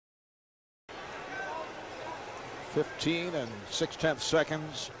15 and 6/10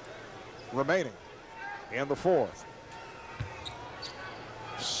 seconds remaining in the fourth.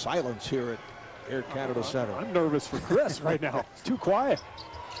 Silence here at Air Canada Center. I'm nervous for Chris right now. It's too quiet.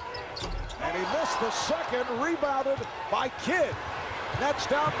 And he missed the second, rebounded by Kidd. Nets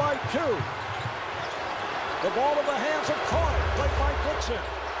down by 2. The ball in the hands of Carter, played by Dixon.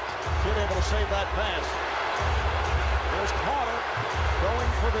 Kidd able to save that pass. Here's Carter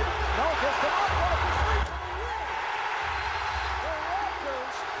going for the, no, gets the up, for the win. The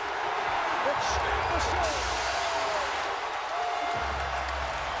Raptors extend the series.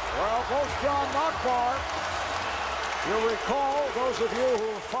 Well, Boki Nachbar, you'll recall, those of you who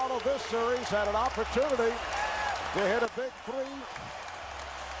followed this series had an opportunity to hit a big 3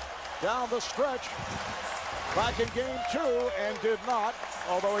 down the stretch back in game 2 and did not,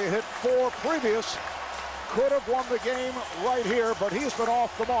 although he hit 4 previous. Could have won the game right here, but he's been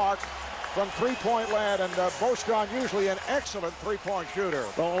off the mark from three-point land, and Boki usually an excellent three-point shooter.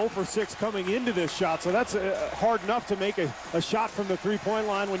 Well, 0 for 6 coming into this shot, so that's hard enough to make a shot from the three-point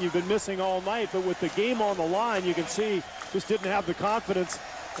line when you've been missing all night. But with the game on the line, you can see just didn't have the confidence,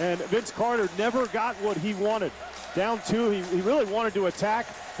 and Vince Carter never got what he wanted. Down 2, he really wanted to attack,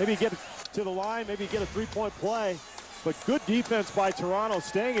 maybe get to the line, maybe get a three-point play, but good defense by Toronto,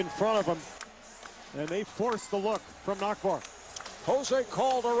 staying in front of him, and they forced the look from Nachbar. Jose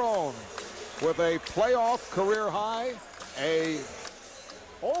Calderon with a playoff career high, a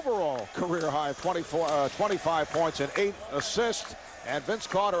overall career high, 25 points and 8 assists. And Vince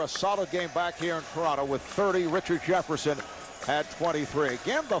Carter, a solid game back here in Toronto with 30. Richard Jefferson had 23.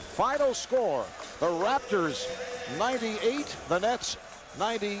 Again, the final score, the Raptors 98, the Nets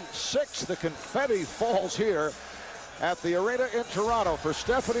 96. The confetti falls here at the arena in Toronto for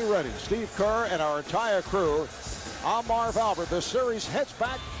Stephanie Reddy, Steve Kerr, and our entire crew. I'm Marv Albert. The series heads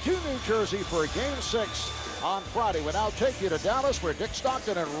back to New Jersey for Game 6 on Friday. We now take you to Dallas, where Dick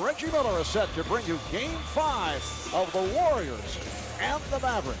Stockton and Reggie Miller are set to bring you Game 5 of the Warriors and the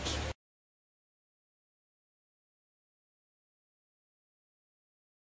Mavericks.